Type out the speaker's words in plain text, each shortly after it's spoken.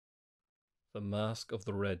The Masque of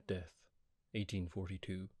the Red Death,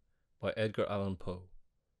 1842, by Edgar Allan Poe.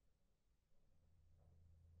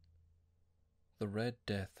 The Red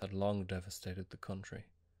Death had long devastated the country.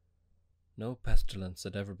 No pestilence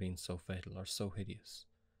had ever been so fatal or so hideous.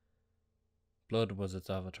 Blood was its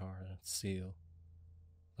avatar and its seal,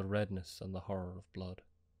 the redness and the horror of blood.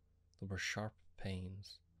 There were sharp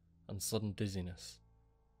pains, and sudden dizziness,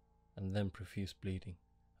 and then profuse bleeding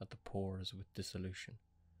at the pores with dissolution.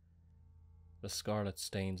 The scarlet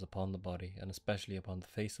stains upon the body, and especially upon the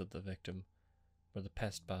face of the victim, were the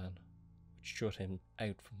pest ban which shut him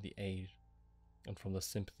out from the aid and from the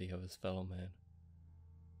sympathy of his fellow men.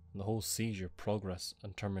 And the whole seizure, progress,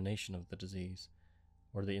 and termination of the disease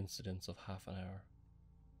were the incidents of half an hour.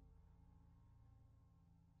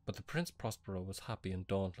 But the Prince Prospero was happy and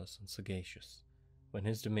dauntless and sagacious. When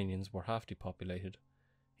his dominions were half depopulated,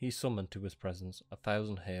 he summoned to his presence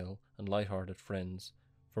 1,000 hale and light-hearted friends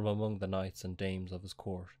from among the knights and dames of his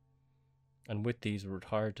court, and with these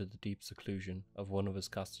retired to the deep seclusion of one of his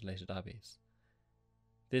castellated abbeys.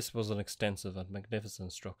 This was an extensive and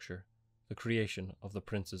magnificent structure, the creation of the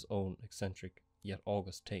prince's own eccentric yet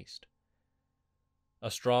august taste. A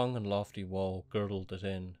strong and lofty wall girdled it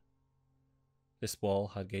in. This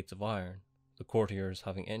wall had gates of iron. The courtiers,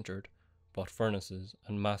 having entered, brought furnaces,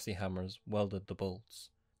 and massy hammers welded the bolts.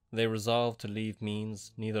 They resolved to leave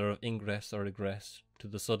means neither of ingress or egress to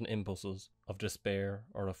the sudden impulses of despair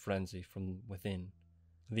or of frenzy from within.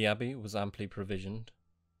 The abbey was amply provisioned.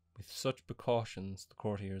 With such precautions the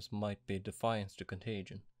courtiers might bid defiance to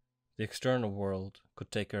contagion. The external world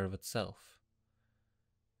could take care of itself.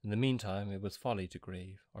 In the meantime it was folly to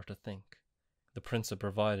grieve or to think. The prince had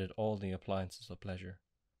provided all the appliances of pleasure.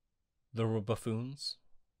 There were buffoons,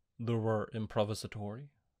 there were improvisatori,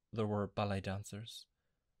 there were ballet dancers,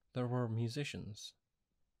 there were musicians,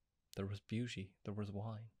 there was beauty, there was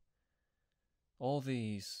wine. All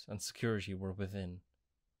these and security were within.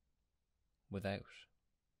 Without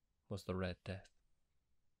was the Red Death.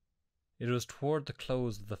 It was toward the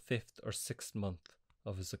close of the 5th or 6th month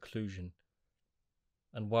of his seclusion,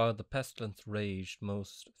 and while the pestilence raged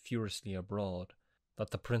most furiously abroad,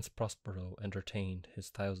 that the Prince Prospero entertained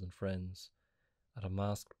his 1,000 friends at a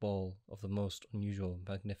masked ball of the most unusual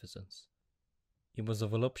magnificence. It was a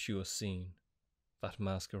voluptuous scene, that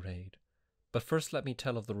masquerade, but first let me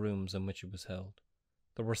tell of the rooms in which it was held.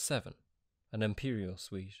 There were 7, an imperial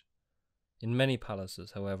suite. In many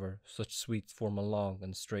palaces, however, such suites form a long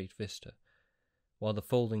and straight vista, while the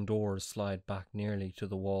folding doors slide back nearly to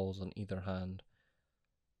the walls on either hand,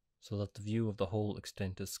 so that the view of the whole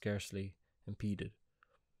extent is scarcely impeded.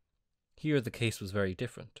 Here the case was very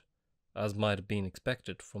different, as might have been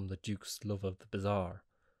expected from the Duke's love of the bizarre.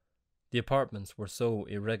 The apartments were so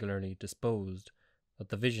irregularly disposed that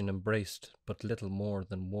the vision embraced but little more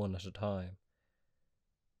than one at a time.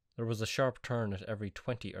 There was a sharp turn at every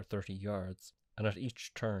 20 or 30 yards, and at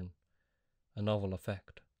each turn a novel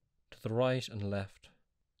effect. To the right and left,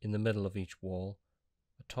 in the middle of each wall,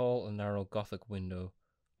 a tall and narrow Gothic window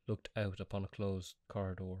looked out upon a closed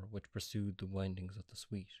corridor which pursued the windings of the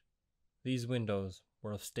suite. These windows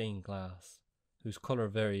were of stained glass, whose colour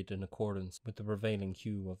varied in accordance with the prevailing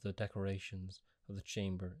hue of the decorations of the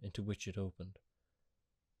chamber into which it opened.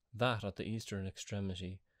 That at the eastern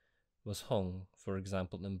extremity was hung, for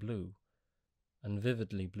example, in blue, and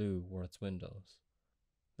vividly blue were its windows.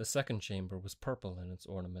 The second chamber was purple in its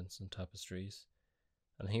ornaments and tapestries,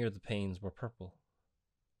 and here the panes were purple.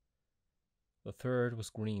 The third was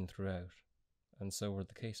green throughout, and so were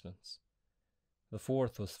the casements. The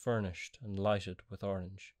fourth was furnished and lighted with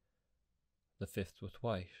orange, the 5th with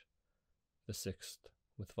white, the 6th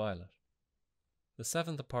with violet. The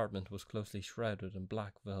 7th apartment was closely shrouded in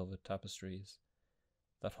black velvet tapestries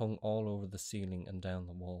that hung all over the ceiling and down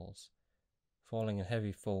the walls, falling in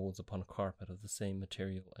heavy folds upon a carpet of the same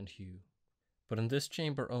material and hue. But in this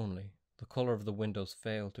chamber only, the colour of the windows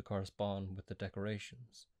failed to correspond with the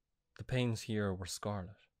decorations. The panes here were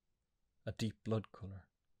scarlet, a deep blood colour.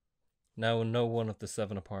 Now in no one of the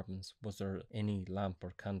 7 apartments was there any lamp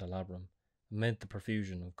or candelabrum, amid the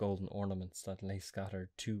profusion of golden ornaments that lay scattered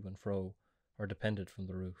to and fro or depended from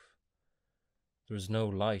the roof. There was no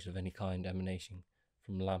light of any kind emanating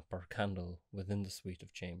from lamp or candle within the suite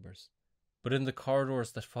of chambers. But in the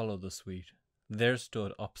corridors that followed the suite, there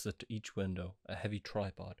stood opposite to each window a heavy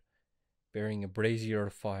tripod, bearing a brazier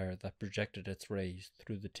of fire that projected its rays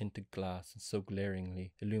through the tinted glass and so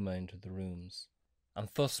glaringly illumined the rooms. And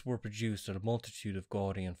thus were produced a multitude of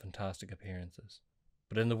gaudy and fantastic appearances.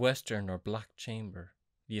 But in the western or black chamber,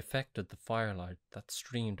 the effect of the firelight that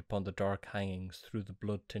streamed upon the dark hangings through the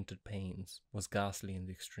blood-tinted panes was ghastly in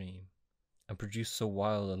the extreme. and produced so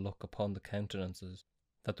wild a look upon the countenances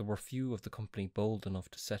that there were few of the company bold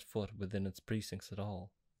enough to set foot within its precincts at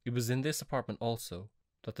all. It was in this apartment also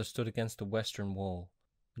that there stood against the western wall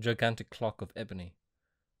a gigantic clock of ebony.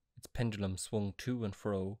 Its pendulum swung to and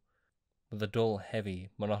fro with a dull, heavy,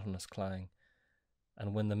 monotonous clang,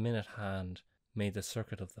 and when the minute hand made the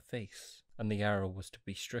circuit of the face, and the hour was to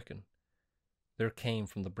be stricken, there came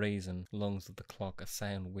from the brazen lungs of the clock a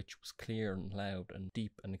sound which was clear and loud and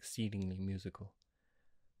deep and exceedingly musical,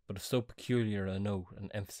 but of so peculiar a note and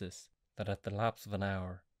emphasis that at the lapse of an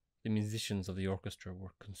hour the musicians of the orchestra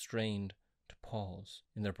were constrained to pause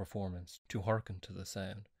in their performance to hearken to the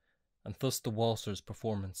sound, and thus the waltzers'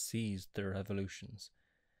 performance ceased their evolutions,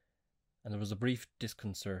 and there was a brief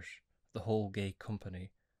disconcert of the whole gay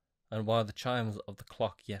company, and while the chimes of the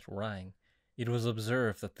clock yet rang, it was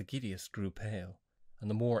observed that the giddiest grew pale, and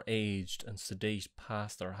the more aged and sedate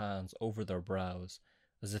passed their hands over their brows,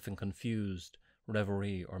 as if in confused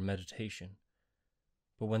revelry or meditation.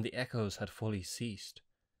 But when the echoes had fully ceased,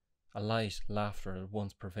 a light laughter at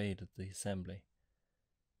once pervaded the assembly.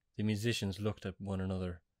 The musicians looked at one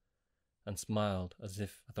another, and smiled as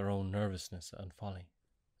if at their own nervousness and folly,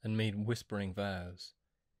 and made whispering vows,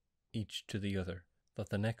 each to the other, that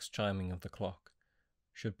the next chiming of the clock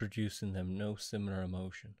should produce in them no similar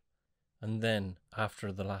emotion. And then,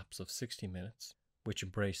 after the lapse of 60 minutes, which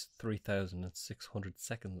embraced 3,600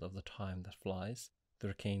 seconds of the time that flies,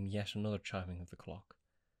 there came yet another chiming of the clock,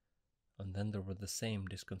 and then there were the same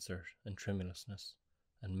disconcert and tremulousness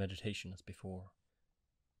and meditation as before.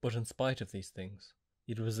 But in spite of these things,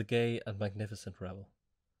 it was a gay and magnificent revel.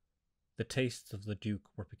 The tastes of the Duke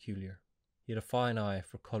were peculiar. He had a fine eye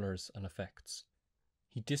for colours and effects.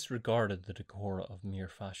 He disregarded the decor of mere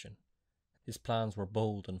fashion. His plans were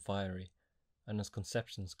bold and fiery, and his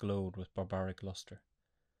conceptions glowed with barbaric lustre.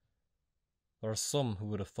 There are some who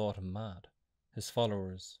would have thought him mad. His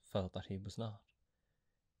followers felt that he was not.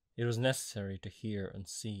 It was necessary to hear and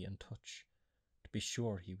see and touch to be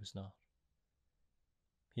sure he was not.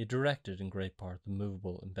 He had directed in great part the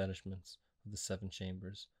movable embellishments of the 7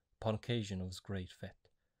 chambers upon occasion of his great fete,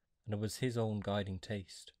 and it was his own guiding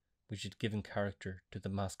taste which had given character to the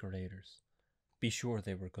masqueraders. Be sure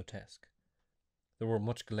they were grotesque. There were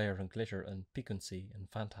much glare and glitter and piquancy and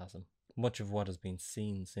phantasm, much of what has been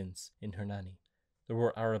seen since in Hernani. There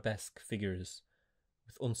were arabesque figures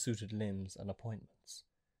with unsuited limbs and appointments.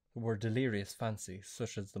 There were delirious fancies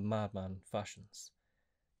such as the madman fashions.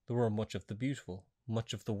 There were much of the beautiful,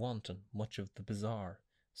 much of the wanton, much of the bizarre,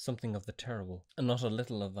 something of the terrible, and not a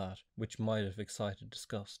little of that which might have excited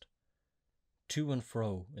disgust. To and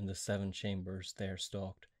fro in the 7 chambers there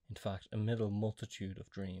stalked, in fact, a middle multitude of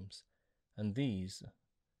dreams, and these,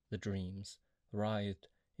 the dreams, writhed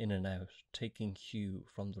in and out, taking hue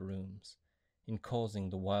from the rooms, in causing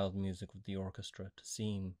the wild music of the orchestra to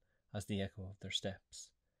seem as the echo of their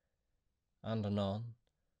steps. And anon,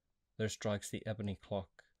 there strikes the ebony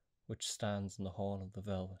clock which stands in the hall of the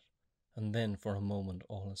velvet, and then for a moment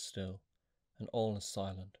all is still, and all is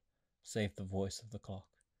silent, save the voice of the clock.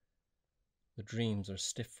 The dreams are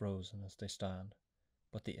stiff frozen as they stand,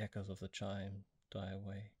 but the echoes of the chime die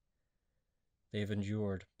away. They have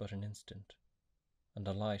endured but an instant, and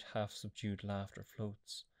a light half-subdued laughter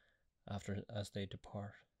floats after as they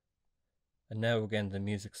depart. And now again the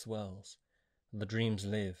music swells, and the dreams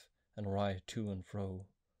live and riot to and fro,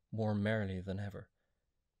 more merrily than ever,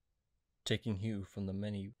 taking hue from the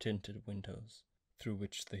many tinted windows through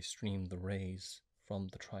which they stream the rays from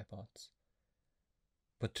the tripods.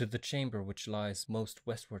 But to the chamber which lies most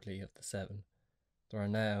westwardly of the 7, there are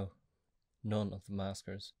now none of the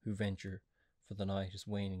maskers who venture, for the night is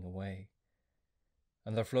waning away,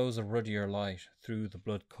 and there flows a ruddier light through the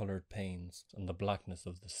blood-coloured panes, and the blackness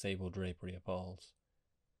of the sable drapery appalls.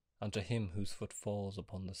 And to him whose foot falls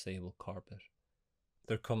upon the sable carpet,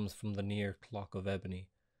 there comes from the near clock of ebony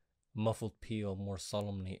a muffled peal more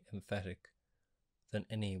solemnly emphatic than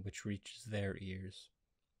any which reaches their ears,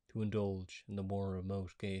 to indulge in the more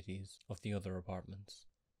remote gaieties of the other apartments.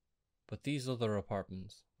 But these other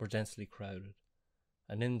apartments were densely crowded,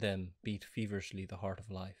 and in them beat feverishly the heart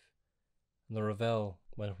of life, and the revel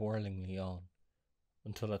went whirlingly on,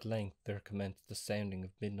 until at length there commenced the sounding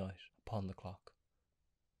of midnight upon the clock.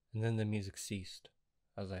 And then the music ceased,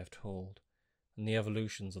 as I have told, and the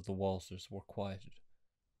evolutions of the waltzers were quieted,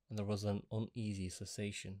 and there was an uneasy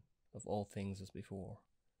cessation of all things as before.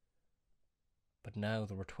 But now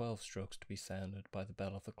there were 12 strokes to be sounded by the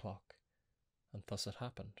bell of the clock, and thus it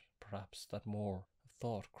happened, perhaps, that more of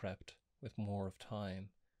thought crept, with more of time,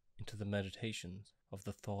 into the meditations of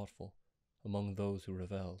the thoughtful among those who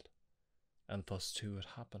revelled, and thus too it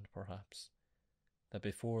happened, perhaps, that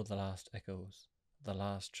before the last echoes, the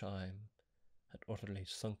last chime, had utterly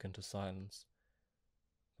sunk into silence,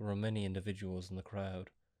 there were many individuals in the crowd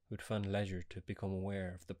who had found leisure to become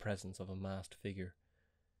aware of the presence of a masked figure,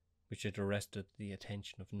 which had arrested the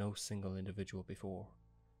attention of no single individual before,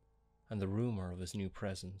 and the rumour of his new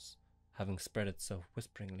presence having spread itself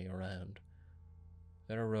whisperingly around,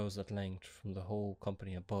 there arose at length from the whole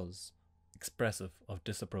company a buzz, expressive of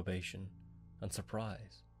disapprobation and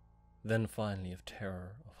surprise, then finally of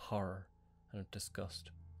terror, of horror, and of disgust.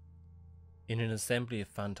 In an assembly of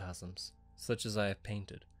phantasms, such as I have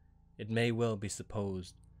painted, it may well be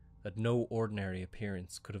supposed that no ordinary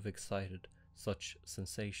appearance could have excited such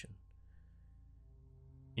sensation.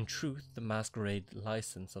 In truth, the masquerade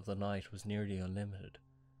license of the night was nearly unlimited,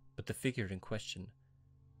 but the figure in question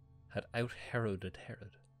had out-Heroded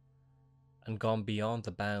Herod, and gone beyond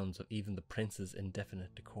the bounds of even the prince's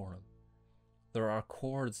indefinite decorum. There are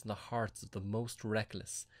chords in the hearts of the most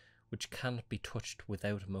reckless which cannot be touched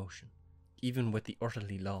without emotion, even with the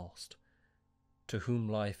utterly lost, to whom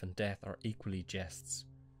life and death are equally jests.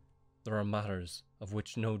 There are matters of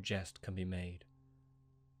which no jest can be made.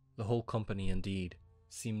 The whole company, indeed,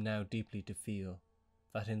 seemed now deeply to feel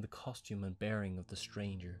that in the costume and bearing of the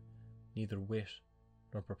stranger neither wit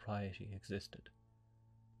nor propriety existed.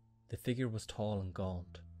 The figure was tall and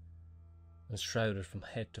gaunt, and shrouded from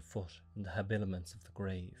head to foot in the habiliments of the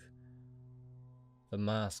grave. The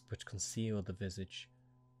mask which concealed the visage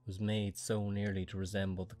was made so nearly to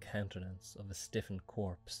resemble the countenance of a stiffened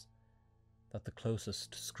corpse that the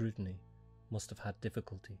closest scrutiny must have had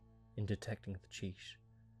difficulty in detecting the cheat.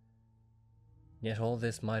 Yet all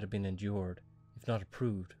this might have been endured, if not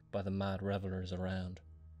approved, by the mad revellers around.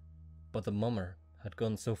 But the mummer had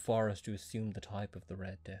gone so far as to assume the type of the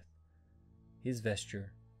Red Death. His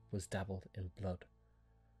vesture was dabbled in blood,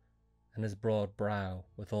 and his broad brow,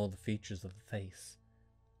 with all the features of the face,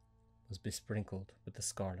 was besprinkled with the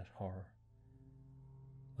scarlet horror.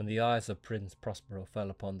 When the eyes of Prince Prospero fell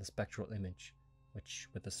upon the spectral image, which,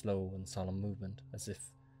 with a slow and solemn movement, as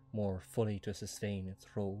if more fully to sustain its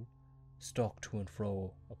role, stalked to and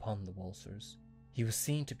fro upon the waltzers, he was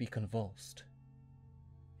seen to be convulsed,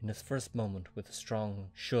 in his first moment with a strong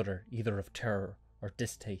shudder either of terror or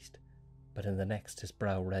distaste, but in the next his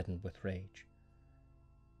brow reddened with rage.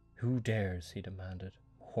 "Who dares," he demanded,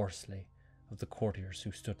 hoarsely, of the courtiers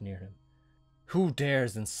who stood near him, "who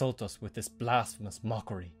dares insult us with this blasphemous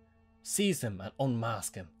mockery? Seize him and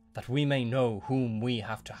unmask him, that we may know whom we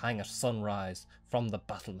have to hang at sunrise from the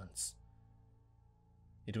battlements."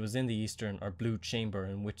 It was in the eastern or blue chamber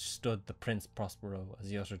in which stood the Prince Prospero as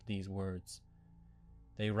he uttered these words.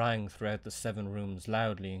 They rang throughout the 7 rooms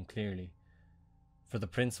loudly and clearly, for the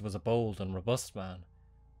prince was a bold and robust man,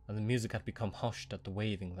 and the music had become hushed at the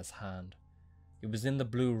waving of his hand. It was in the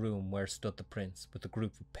blue room where stood the prince, with a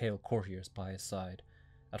group of pale courtiers by his side.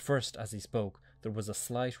 At first, as he spoke, there was a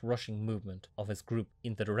slight rushing movement of his group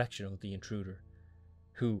in the direction of the intruder,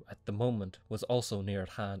 who at the moment was also near at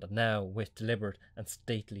hand, and now, with deliberate and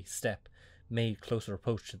stately step, made closer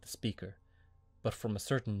approach to the speaker. But from a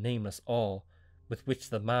certain nameless awe with which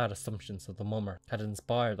the mad assumptions of the mummer had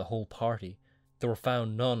inspired the whole party, there were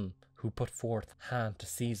found none who put forth hand to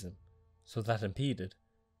seize him, so that impeded,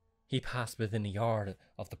 he passed within a yard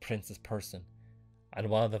of the prince's person, and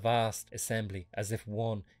while the vast assembly, as if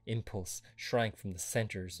one impulse, shrank from the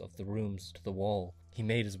centres of the rooms to the wall, he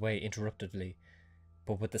made his way interruptedly,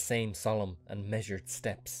 but with the same solemn and measured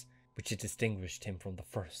steps which had distinguished him from the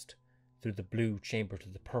first, through the blue chamber to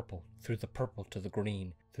the purple, through the purple to the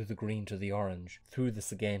green, through the green to the orange, through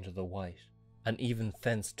this again to the white, and even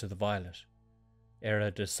thence to the violet, ere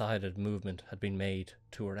a decided movement had been made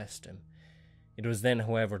to arrest him. It was then,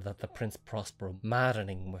 however, that the Prince Prospero,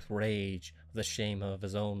 maddening with rage of the shame of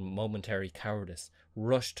his own momentary cowardice,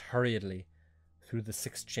 rushed hurriedly through the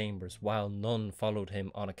 6 chambers, while none followed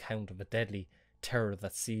him on account of a deadly terror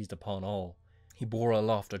that seized upon all. He bore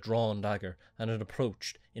aloft a drawn dagger, and had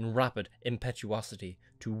approached in rapid impetuosity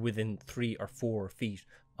to within 3 or 4 feet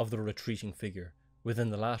of the retreating figure. Within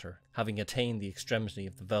the latter, having attained the extremity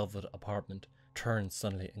of the velvet apartment, turned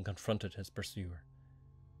suddenly and confronted his pursuer.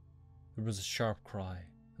 There was a sharp cry,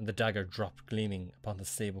 and the dagger dropped gleaming upon the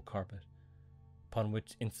sable carpet, upon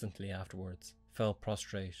which instantly afterwards fell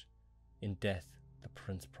prostrate in death the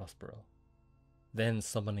Prince Prospero. Then,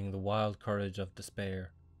 summoning the wild courage of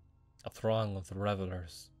despair, a throng of the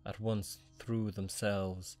revellers at once threw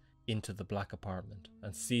themselves into the black apartment,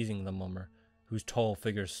 and seizing the mummer, whose tall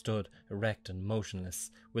figure stood erect and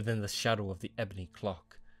motionless within the shadow of the ebony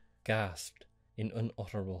clock, gasped in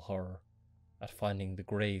unutterable horror at finding the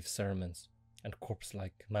grave cerements and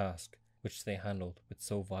corpse-like mask which they handled with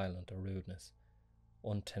so violent a rudeness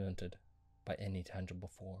untenanted by any tangible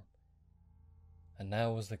form. And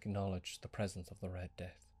now was acknowledged the presence of the Red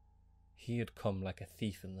Death. He had come like a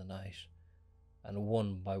thief in the night, and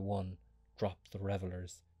one by one dropped the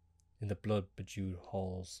revellers in the blood-bedewed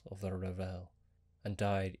halls of their revel, and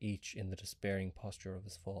died each in the despairing posture of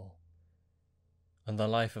his fall. And the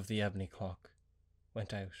life of the ebony clock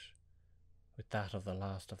went out with that of the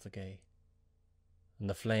last of the gay, and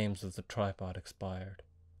the flames of the tripod expired,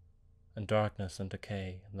 and darkness and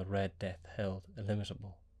decay and the Red Death held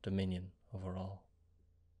illimitable dominion over all.